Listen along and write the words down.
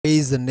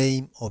Praise the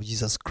name of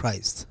Jesus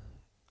Christ.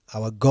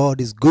 Our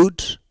God is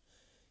good.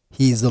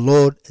 He is the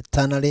Lord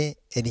eternally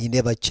and He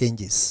never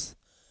changes.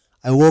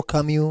 I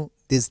welcome you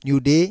this new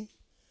day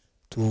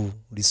to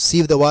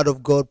receive the word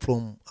of God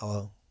from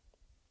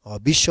our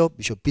Bishop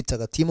Peter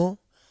Gatimu,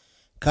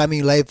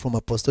 coming live from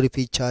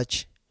Apostolic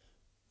Church,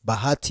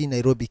 Bahati,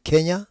 Nairobi,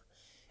 Kenya.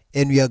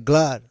 And we are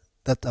glad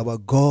that our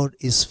God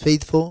is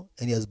faithful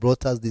and He has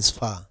brought us this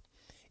far.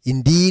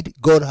 Indeed,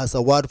 God has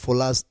a word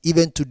for us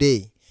even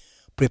today.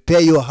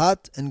 Prepare your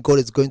heart and God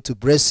is going to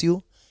bless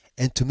you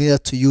and to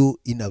minister to you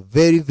in a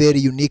very, very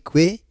unique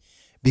way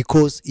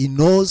because He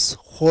knows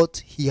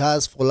what He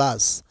has for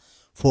us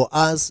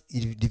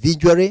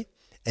individually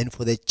and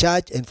for the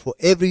church and for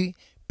every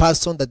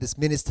person that is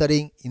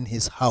ministering in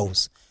His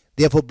house.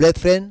 Therefore,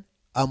 brethren,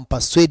 I'm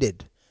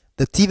persuaded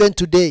that even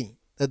today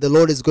that the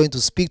Lord is going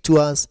to speak to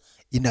us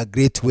in a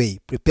great way.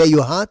 Prepare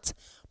your heart,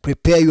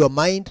 prepare your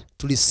mind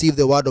to receive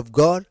the word of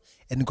God,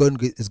 and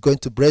God is going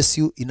to bless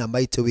you in a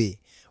mighty way.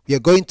 We are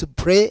going to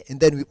pray and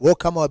then we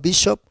welcome our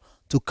bishop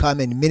to come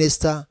and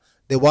minister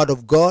the word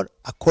of God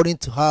according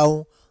to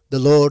how the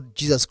Lord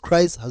Jesus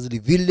Christ has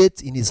revealed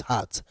it in His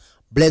heart.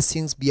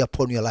 Blessings be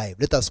upon your life.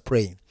 Let us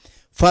pray.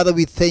 Father,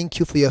 we thank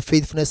you for your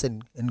faithfulness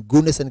and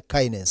goodness and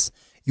kindness.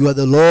 You are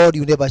the Lord,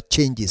 you never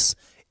changes.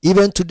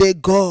 Even today,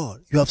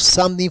 God, you have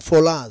something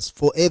for us,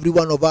 for every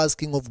one of us,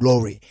 King of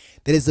Glory.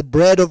 There is a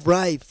bread of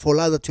life for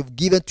us that you have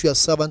given to your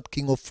servant,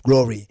 King of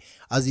Glory.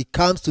 As he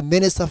comes to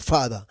minister,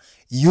 Father,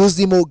 use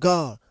him, O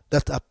God,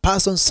 that a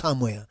person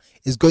somewhere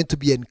is going to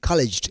be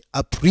encouraged,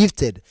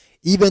 uplifted,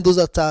 even those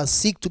that are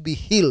sick to be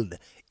healed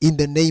in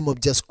the name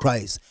of Jesus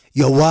Christ.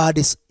 Your word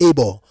is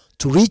able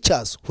to reach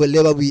us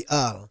wherever we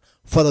are.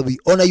 Father, we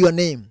honor your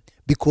name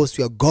because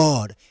you are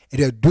God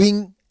and you are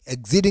doing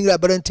exceeding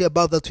abundantly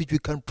above that which we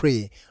can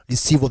pray.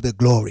 Receive of the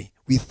glory.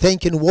 We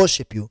thank and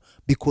worship you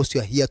because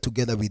you are here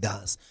together with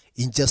us.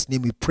 In Jesus'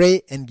 name we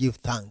pray and give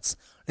thanks.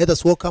 Let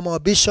us welcome our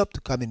bishop to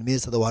come and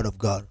minister the word of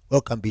God.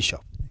 Welcome, Bishop.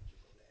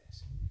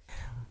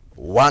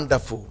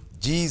 Wonderful.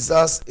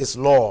 Jesus is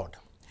Lord.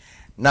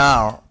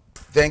 Now,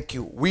 thank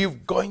you. We're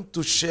going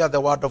to share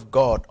the word of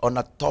God on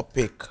a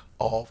topic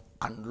of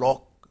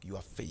unlock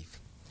your faith.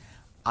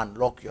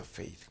 Unlock your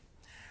faith.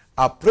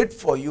 I prayed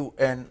for you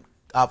and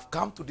I've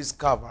come to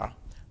discover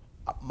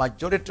a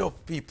majority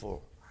of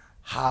people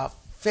have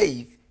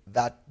faith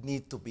that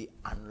need to be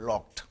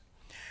unlocked.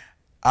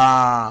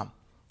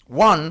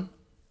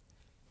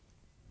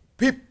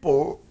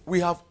 We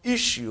have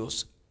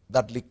issues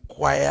that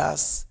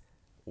requires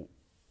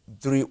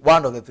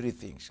one of the three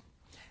things.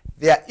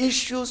 There are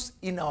issues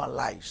in our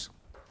lives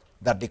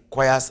that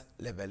requires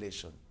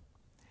revelation.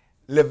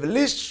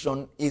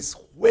 Revelation is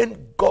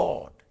when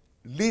God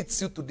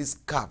leads you to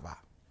discover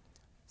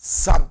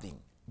something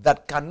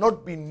that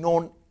cannot be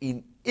known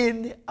in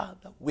any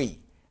other way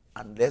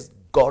unless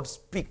God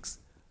speaks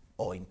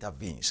or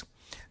intervenes.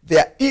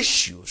 There are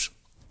issues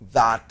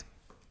that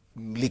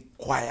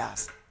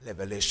requires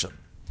revelation.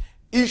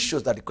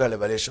 Issues that require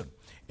revelation.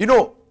 You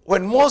know,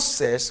 when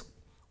Moses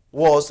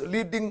was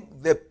leading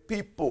the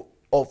people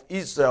of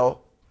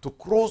Israel to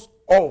cross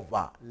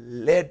over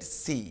Red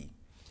Sea,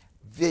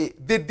 they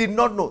did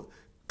not know.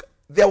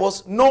 There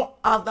was no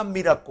other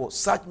miracle,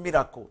 such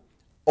miracle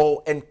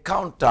or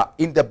encounter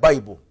in the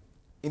Bible,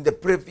 in the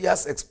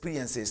previous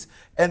experiences.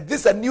 And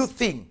this is a new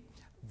thing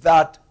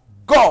that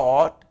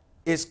God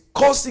is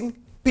causing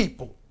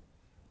people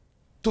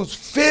to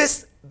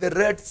face the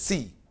Red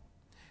Sea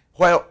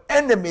while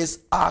enemies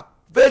are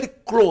very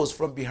close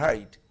from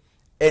behind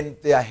and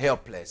they are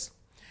helpless.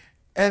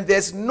 And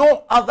there's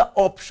no other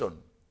option.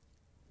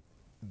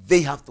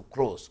 They have to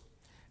cross.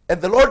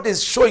 And the Lord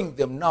is showing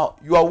them now,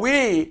 your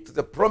way to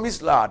the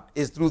promised land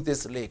is through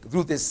this lake,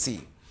 through this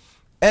sea.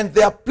 And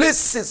there are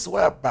places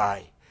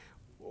whereby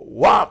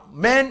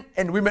men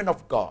and women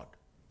of God,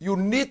 you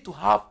need to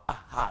have a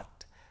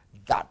heart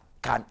that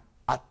can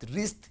at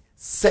least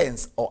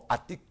sense or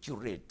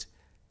articulate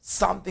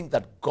something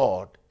that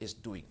God is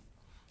doing.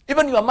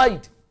 Even your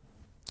mind,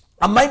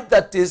 a mind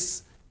that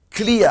is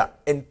clear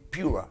and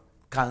pure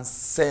can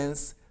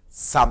sense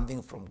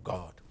something from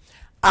God.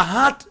 A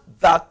heart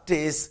that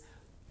is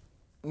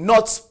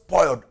not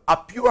spoiled, a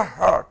pure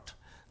heart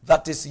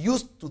that is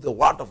used to the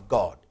word of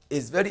God,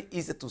 is very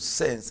easy to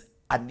sense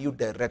a new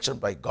direction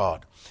by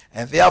God.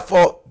 And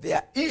therefore, there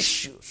are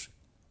issues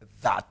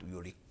that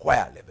will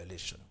require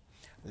revelation.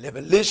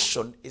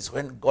 Revelation is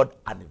when God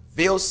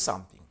unveils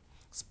something,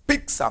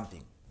 speaks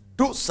something,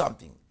 do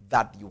something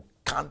that you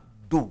can't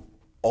do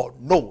or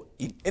know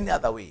in any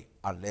other way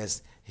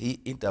unless He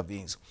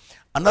intervenes.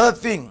 Another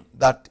thing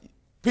that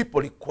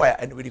people require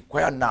and we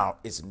require now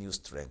is new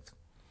strength.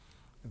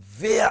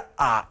 There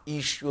are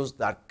issues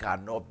that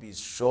cannot be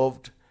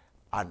solved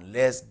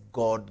unless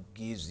God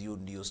gives you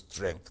new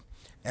strength.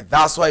 And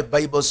that's why the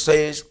Bible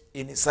says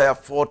in Isaiah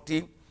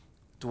 40,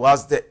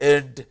 towards the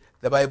end,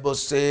 the Bible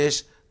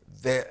says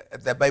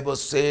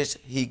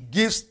He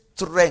gives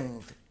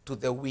strength to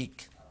the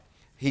weak.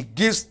 He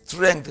gives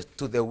strength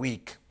to the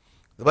weak.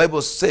 The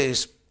Bible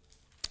says,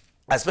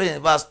 especially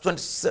in verse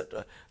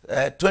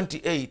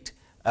 28,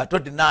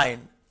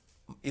 29,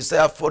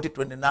 Isaiah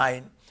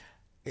 40:29,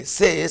 it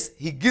says,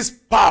 he gives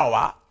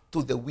power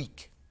to the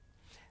weak.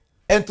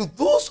 And to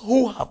those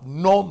who have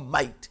no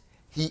might,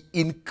 he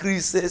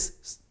increases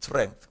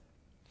strength.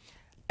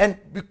 And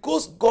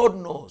because God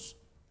knows,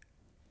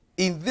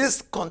 in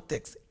this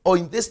context or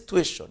in this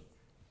situation,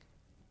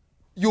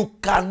 you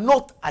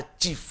cannot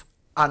achieve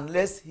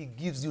unless he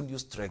gives you new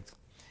strength.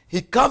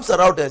 He comes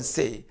around and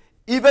say,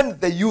 even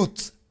the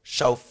youth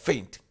shall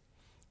faint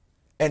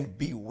and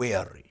be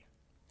weary,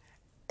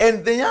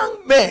 and the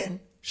young men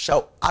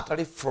shall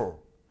utterly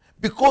fall,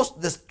 because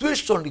the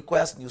situation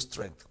requires new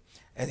strength.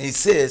 And he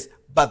says,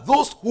 but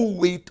those who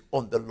wait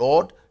on the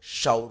Lord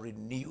shall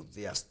renew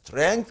their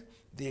strength.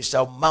 They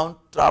shall mount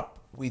up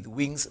with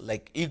wings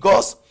like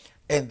eagles,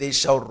 and they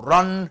shall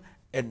run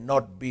and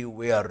not be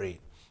weary.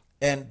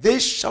 And they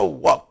shall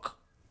walk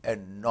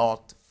and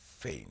not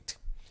faint.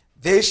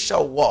 They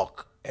shall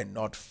walk and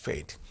not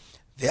faint.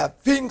 There are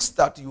things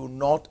that you will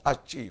not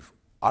achieve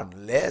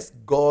unless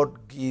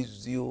God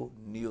gives you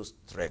new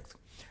strength.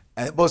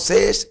 And the Bible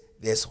says,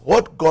 there's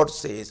what God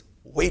says,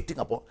 waiting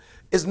upon.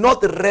 It's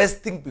not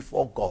resting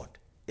before God.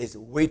 It's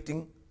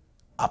waiting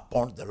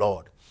upon the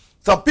Lord.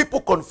 Some people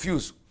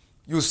confuse.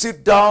 You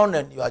sit down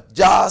and you are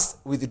just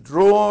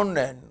withdrawn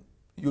and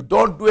you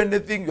don't do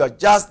anything. You are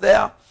just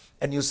there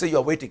and you say you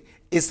are waiting.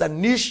 It's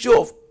an issue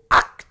of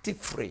active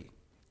faith,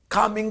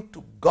 coming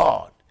to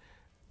God,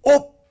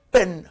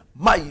 open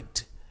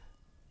mind,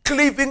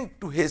 cleaving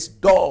to his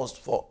doors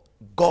for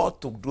God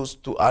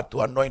to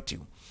anoint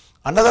you.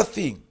 Another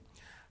thing,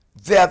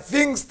 there are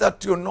things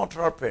that will not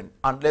happen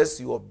unless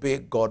you obey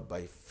God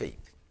by faith.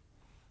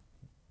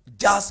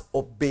 Just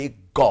obey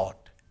God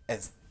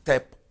and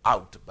step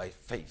out by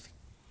faith.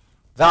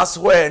 That's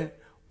when,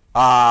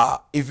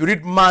 if you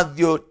read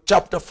Matthew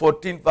chapter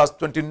 14, verse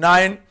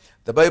 29,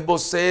 the Bible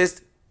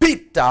says,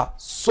 Peter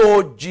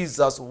saw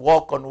Jesus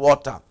walk on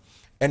water.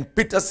 And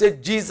Peter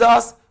said,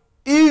 Jesus,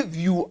 if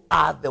you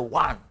are the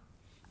one,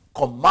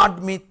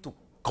 command me to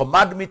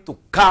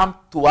come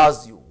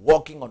towards you,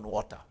 walking on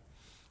water.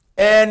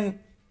 And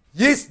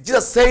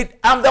Jesus said,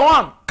 I'm the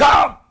one,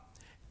 come.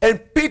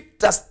 And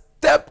Peter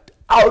stepped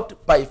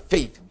out by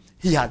faith.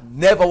 He had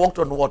never walked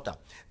on water.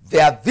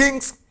 There are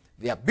things,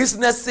 there are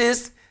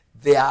businesses,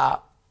 there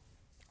are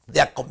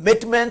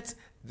commitments,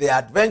 there are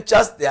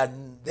adventures, there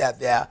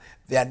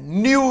are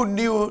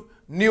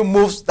new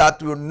moves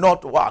that will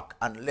not work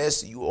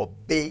unless you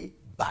obey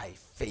by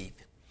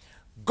faith.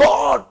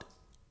 God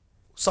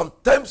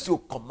sometimes will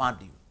command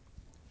you.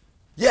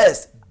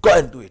 Yes, go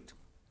and do it.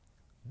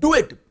 Do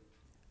it.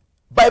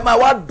 By my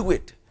word, do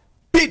it.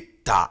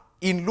 Peter,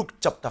 in Luke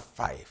chapter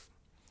 5,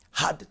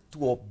 had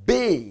to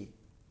obey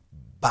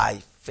by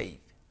faith.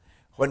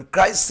 When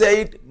Christ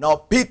said, now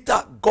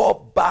Peter, go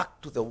back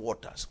to the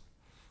waters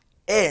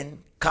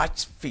and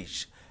catch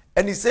fish.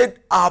 And he said,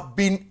 I've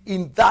been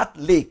in that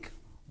lake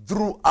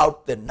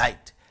throughout the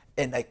night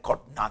and I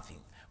caught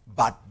nothing.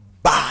 But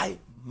by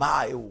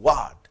my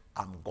word,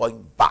 I'm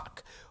going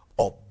back.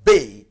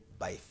 Obey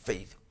by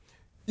faith.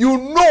 You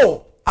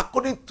know,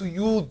 according to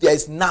you, there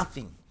is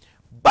nothing.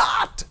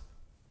 But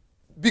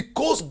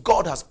because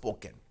God has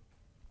spoken,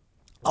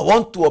 I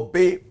want to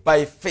obey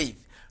by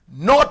faith.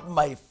 Not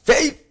my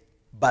faith,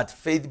 but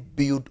faith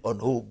built on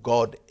who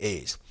God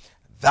is.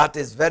 That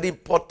is very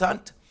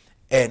important.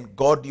 And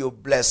God will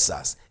bless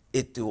us.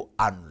 It will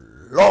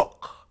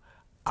unlock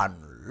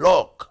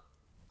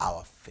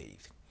our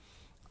faith.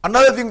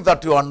 Another thing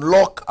that will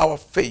unlock our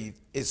faith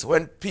is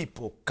when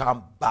people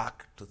come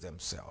back to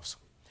themselves.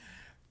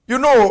 You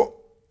know,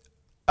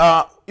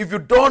 if you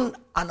don't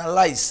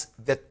analyze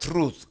the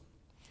truth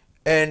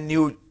and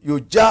you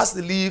just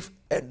live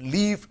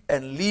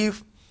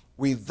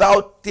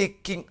without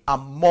taking a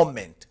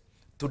moment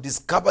to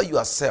discover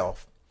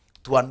yourself,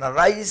 to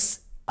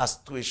analyze a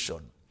situation,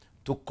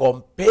 to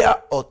compare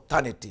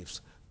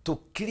alternatives, to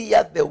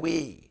clear the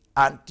way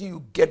until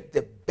you get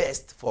the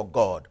best for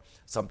God,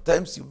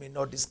 sometimes you may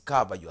not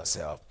discover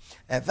yourself.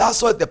 And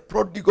that's why the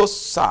prodigal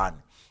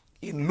son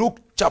in Luke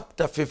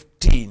chapter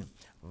 15,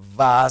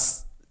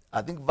 verse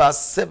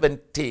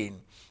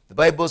 17, the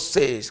Bible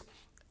says,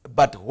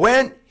 but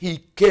when he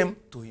came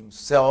to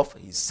himself,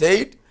 he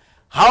said,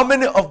 how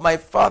many of my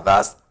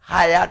father's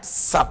hired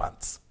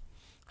servants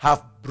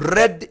have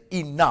bread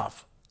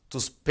enough to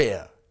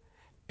spare,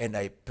 and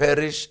I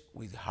perish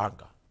with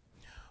hunger?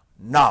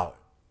 Now,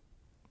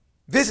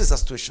 this is a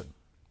situation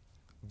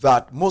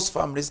that most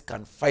families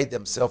can find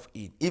themselves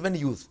in, even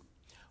youth,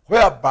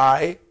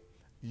 whereby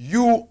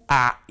you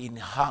are in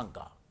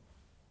hunger.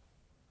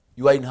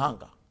 You are in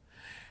hunger.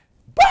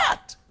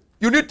 But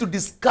you need to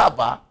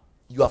discover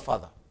your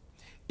father.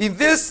 In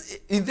this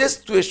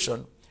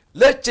situation,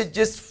 let's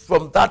change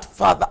from that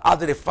father,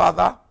 other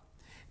father,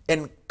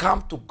 and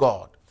come to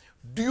God.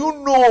 Do you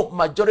know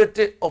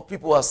majority of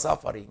people who are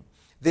suffering?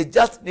 They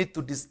just need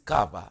to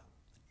discover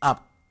a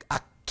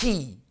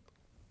key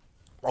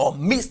or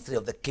mystery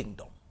of the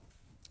kingdom.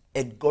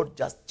 And God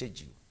just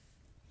change you.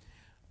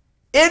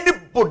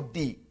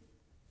 Anybody,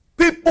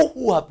 people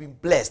who have been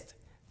blessed,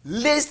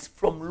 raised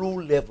from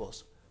low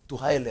levels to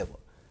high level,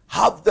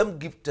 have them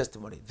give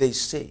testimony. They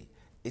say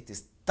it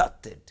is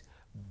started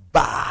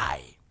by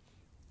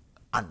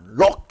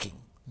unlocking,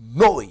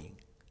 knowing,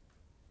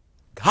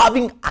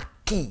 having a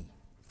key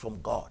from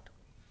God.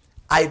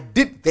 I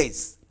did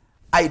this.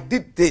 I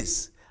did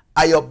this.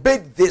 I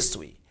obeyed this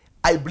way.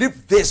 I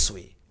believed this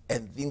way.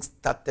 And things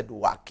started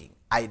working.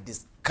 I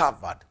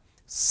discovered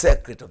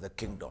secret of the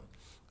kingdom.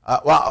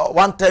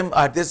 One time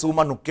I had this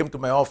woman who came to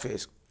my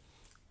office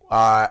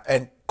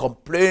and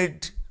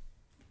complained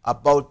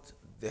about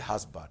the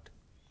husband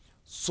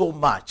so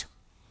much.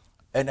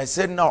 And I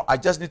said, now I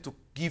just need to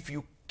give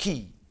you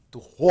key to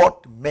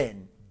what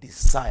men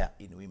desire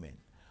in women.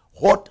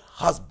 What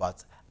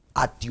husbands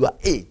at your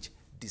age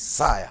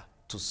desire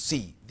to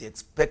see, they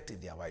expect in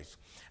their wives.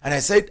 And I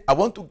said, I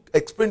want to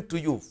explain to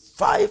you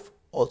 5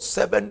 or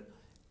 7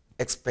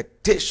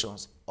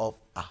 expectations of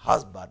a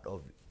husband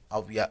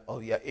of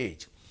your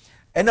age.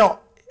 And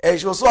now,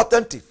 she was so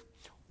attentive.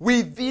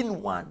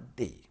 Within one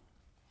day,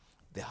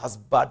 the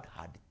husband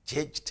had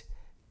changed,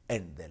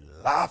 and the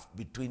love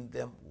between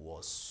them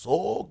was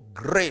so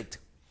great.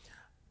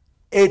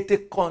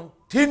 It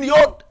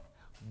continued.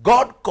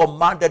 God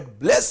commanded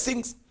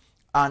blessings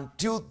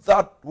until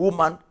that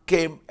woman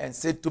came and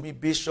said to me,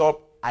 Bishop,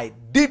 I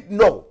did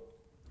know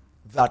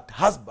that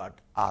husbands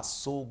are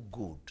so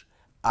good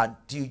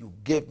until you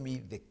gave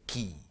me the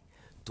key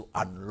to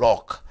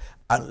unlock.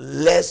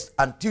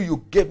 Until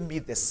you gave me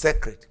the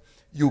secret,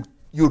 you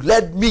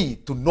led me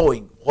to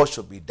knowing what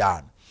should be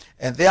done.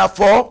 And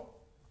therefore,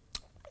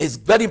 it's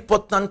very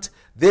important.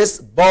 This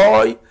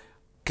boy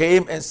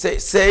came and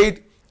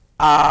said,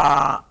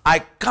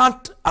 I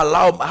can't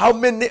allow, how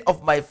many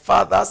of my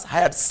father's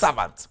hired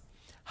servants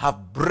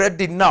have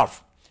bread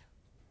enough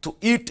to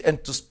eat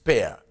and to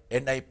spare,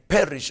 and I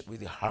perish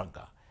with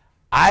hunger?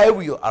 I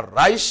will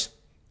arise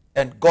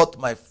and go to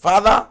my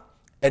father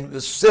and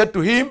will say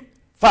to him,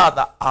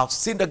 Father, I have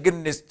sinned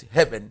against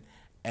heaven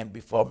and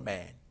before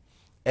man.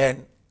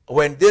 And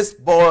when this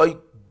boy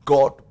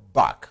got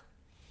back,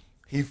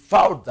 he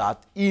found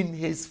that in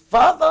his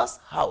father's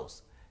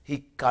house,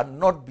 he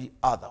cannot be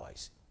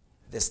otherwise.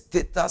 The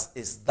status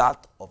is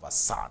that of a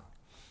son.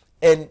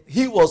 And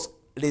he was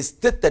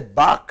restated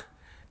back,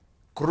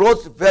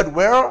 clothed very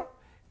well,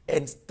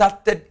 and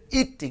started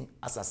eating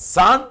as a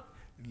son,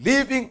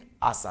 living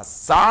as a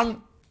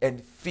son,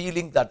 and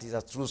feeling that he's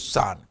a true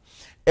son.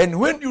 And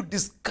when you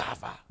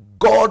discover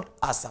God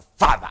as a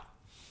father,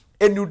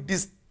 and you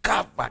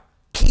discover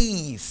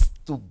keys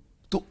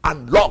to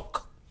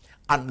unlock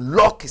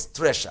his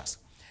treasures,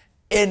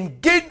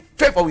 and gain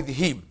favor with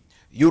him,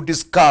 you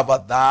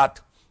discover that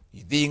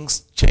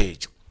things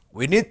change.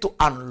 We need to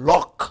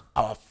unlock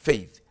our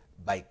faith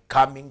by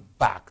coming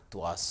back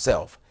to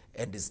ourselves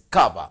and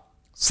discover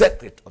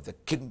secret of the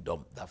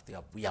kingdom that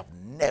we have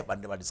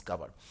never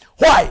discovered.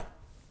 Why?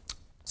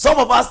 Some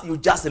of us, you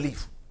just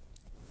live,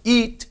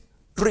 eat,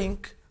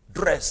 drink,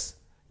 dress.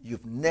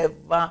 You've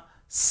never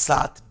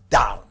sat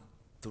down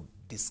to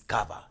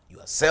discover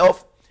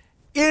yourself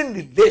in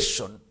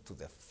relation to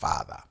the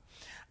Father.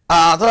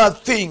 Another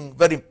thing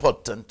very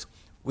important,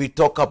 we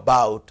talk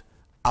about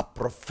a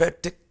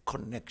prophetic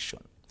connection.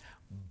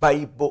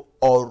 Bible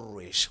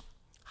always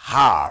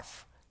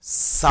have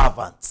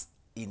servants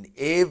in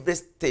every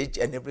stage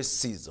and every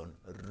season,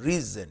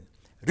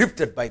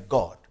 lifted by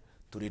God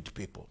to lead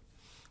people.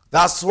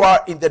 That's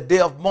why in the day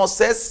of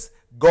Moses,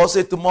 God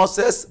said to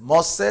Moses,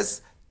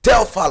 Moses,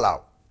 tell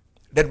Pharaoh,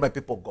 let my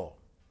people go.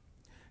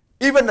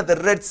 Even at the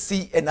Red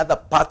Sea and other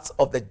parts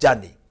of the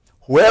journey,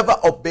 whoever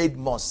obeyed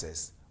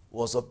Moses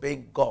was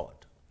obeying God.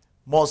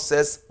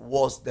 Moses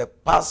was the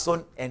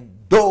person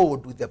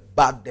endowed with the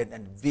burden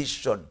and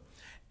vision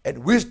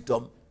and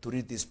wisdom to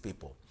lead these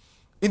people.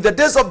 In the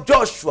days of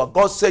Joshua,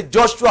 God said,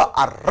 Joshua,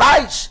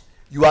 arise.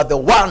 You are the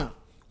one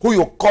who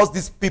will cause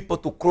these people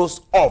to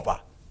cross over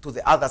to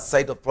the other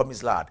side of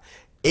promised land.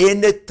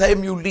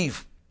 Anytime you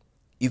live,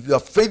 if you are a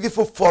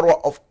faithful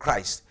follower of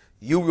Christ,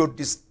 you will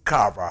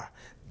discover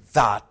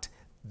that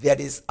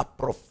there is a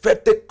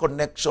prophetic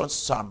connection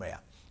somewhere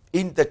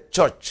in the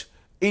church,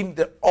 in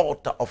the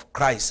altar of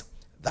Christ,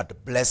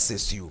 that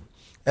blesses you.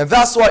 And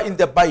that's why in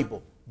the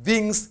Bible,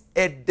 things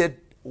ended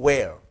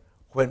well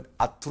when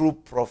a true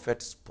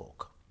prophet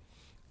spoke.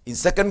 In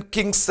 2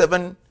 Kings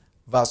 7,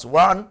 verse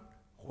 1,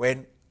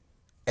 when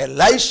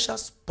Elisha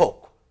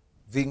spoke,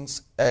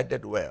 things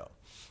ended well.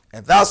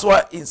 And that's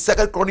why in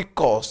 2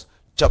 Chronicles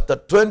chapter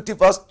 20,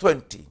 verse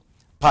 20,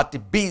 part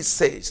B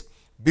says,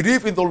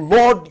 believe in the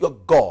Lord your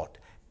God,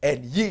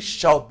 and ye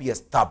shall be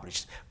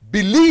established.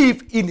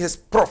 Believe in his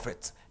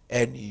prophets,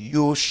 and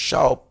you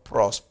shall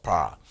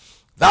prosper.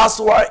 That's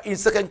why in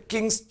 2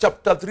 Kings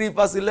chapter 3,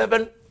 verse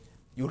 11,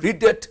 you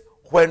read it,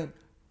 when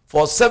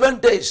for 7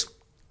 days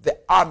the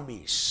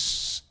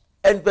armies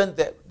and when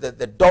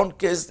the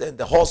donkeys and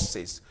the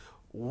horses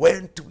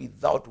went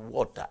without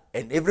water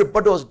and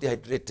everybody was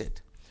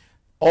dehydrated,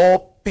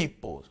 all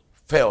people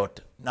felt,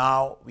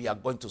 now we are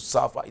going to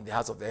suffer in the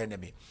hands of the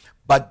enemy.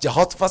 But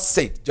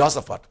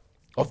Jehoshaphat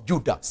of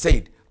Judah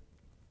said,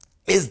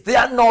 is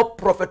there no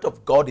prophet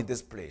of God in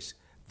this place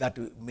that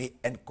we may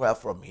inquire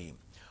from him?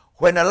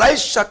 When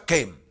Elisha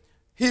came,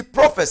 he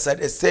prophesied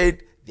and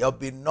said, there will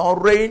be no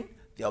rain,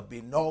 there will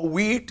be no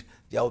wheat,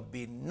 there will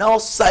be no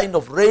sign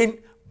of rain,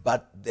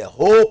 but the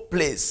whole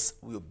place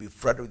will be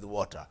flooded with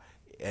water.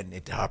 And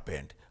it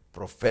happened.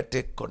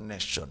 Prophetic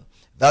connection.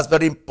 That's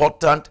very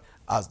important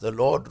as the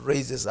Lord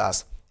raises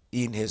us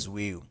in his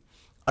will.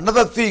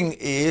 Another thing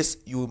is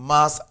you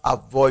must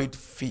avoid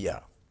fear.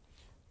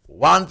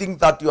 One thing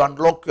that you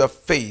unlock your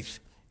faith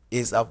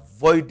is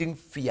avoiding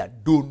fear.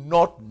 Do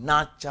not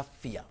nurture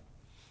fear.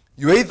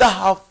 You either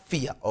have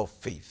fear or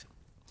faith.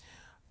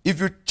 If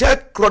you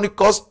check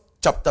Chronicles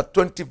chapter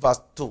 20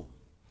 verse 2,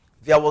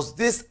 there was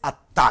this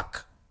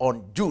attack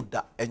on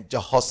Judah and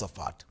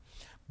Jehoshaphat.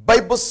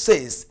 Bible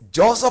says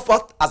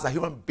Jehoshaphat as a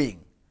human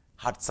being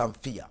had some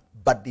fear,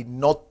 but did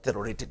not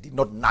tolerate it, did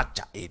not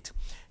nurture it.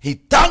 He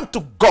turned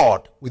to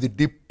God with a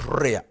deep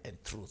prayer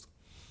and truth.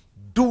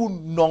 Do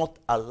not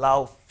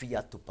allow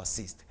fear to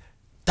persist.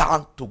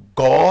 Turn to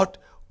God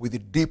with a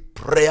deep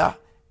prayer,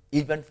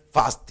 even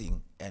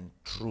fasting and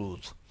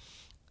truth.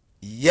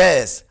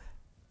 Yes,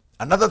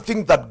 another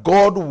thing that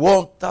God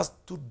wants us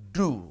to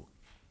do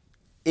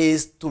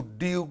is to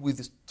deal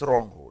with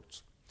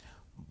strongholds.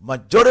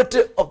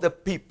 Majority of the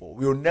people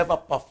will never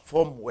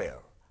perform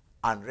well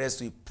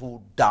unless we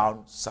pull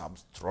down some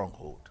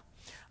stronghold.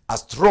 A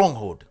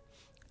stronghold,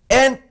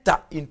 enter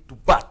into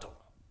battle,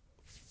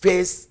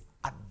 face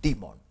a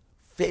demon,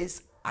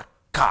 face a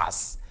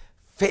curse,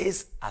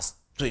 face a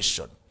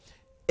situation.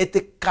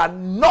 It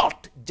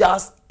cannot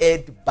just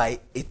end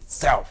by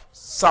itself.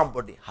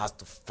 Somebody has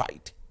to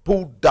fight.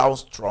 Pull down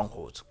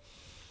strongholds.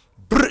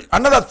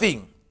 Another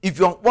thing, if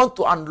you want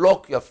to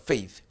unlock your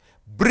faith,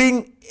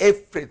 bring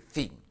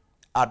everything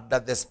under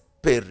the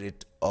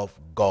Spirit of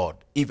God,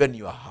 even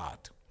your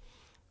heart.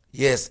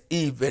 Yes,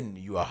 even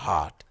your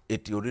heart.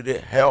 It will really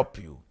help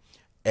you.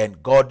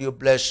 And God will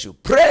bless you.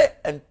 Pray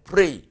and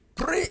pray.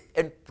 Pray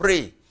and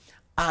pray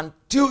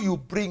until you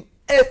bring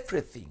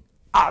everything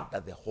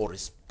under the Holy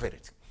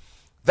Spirit.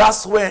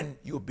 That's when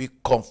you'll be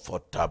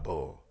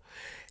comfortable.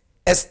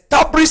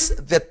 Establish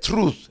the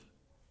truth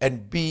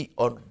and be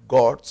on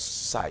God's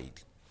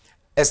side.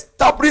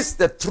 Establish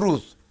the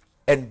truth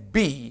and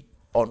be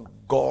on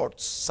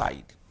God's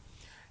side.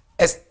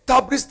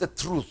 Establish the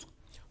truth.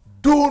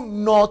 Do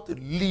not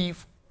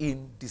live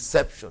in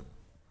deception.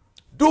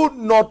 Do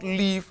not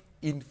live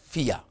in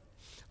fear.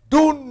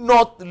 Do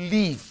not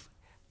live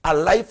a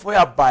life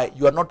whereby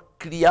you are not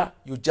clear,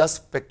 you just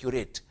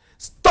speculate.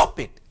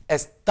 Stop it.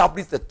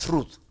 Establish the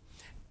truth.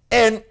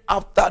 And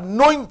after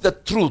knowing the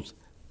truth,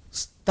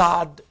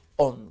 stand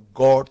on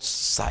God's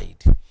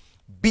side.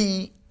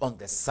 Be on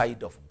the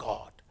side of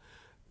God.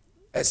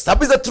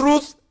 Establish the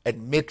truth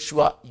and make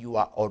sure you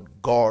are on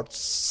God's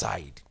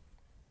side.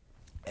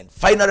 And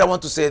finally, I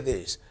want to say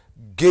this.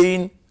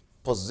 Gain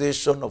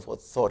possession of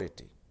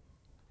authority.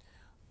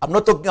 I'm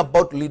not talking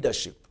about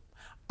leadership.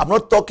 I'm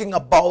not talking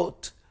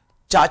about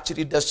church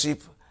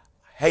leadership,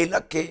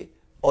 hierarchy,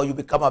 or you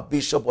become a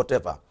bishop,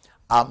 whatever.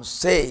 I'm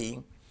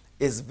saying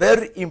it's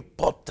very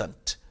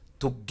important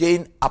to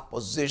gain a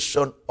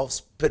position of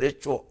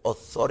spiritual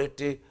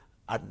authority,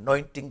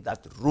 anointing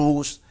that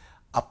rules,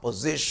 a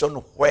position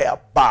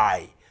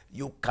whereby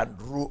you can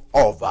rule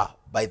over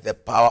by the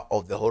power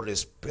of the Holy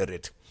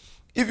Spirit.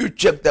 If you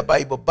check the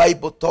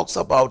Bible talks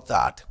about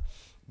that.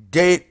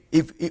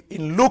 If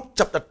in Luke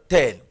chapter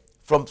 10,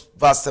 from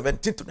verse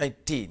 17 to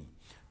 19,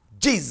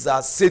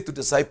 Jesus said to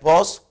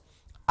disciples,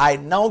 I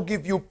now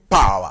give you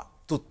power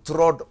to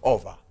trod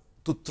over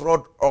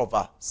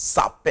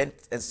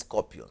serpents and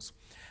scorpions.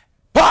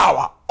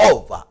 Power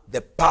over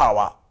the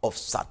power of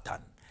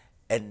Satan.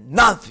 And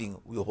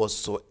nothing will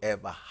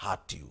whatsoever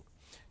hurt you.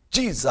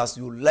 Jesus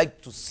would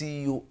like to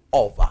see you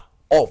over.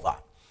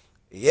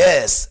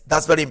 Yes,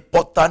 that's very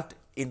important.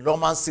 In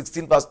Romans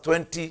 16 verse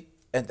 20,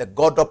 and the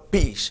God of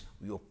peace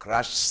will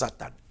crush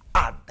Satan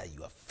under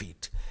your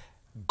feet.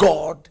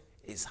 God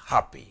is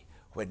happy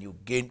when you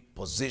gain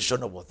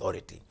possession of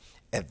authority.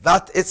 And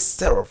that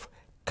itself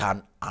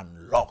can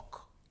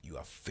unlock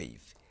your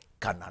faith.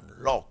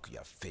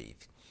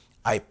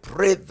 I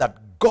pray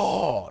that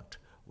God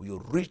will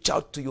reach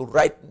out to you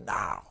right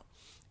now.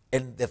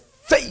 And the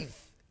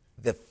faith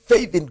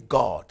in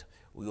God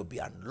will be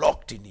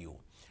unlocked in you.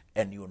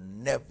 And you'll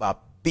never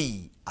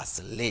be a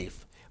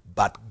slave.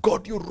 But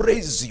God will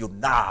raise you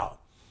now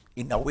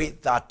in a way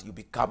that you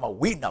become a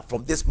winner.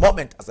 From this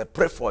moment, as I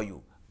pray for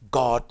you,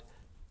 God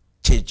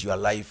change your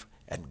life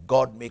and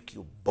God make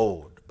you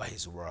bold by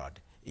his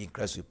word. In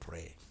Christ we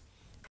pray.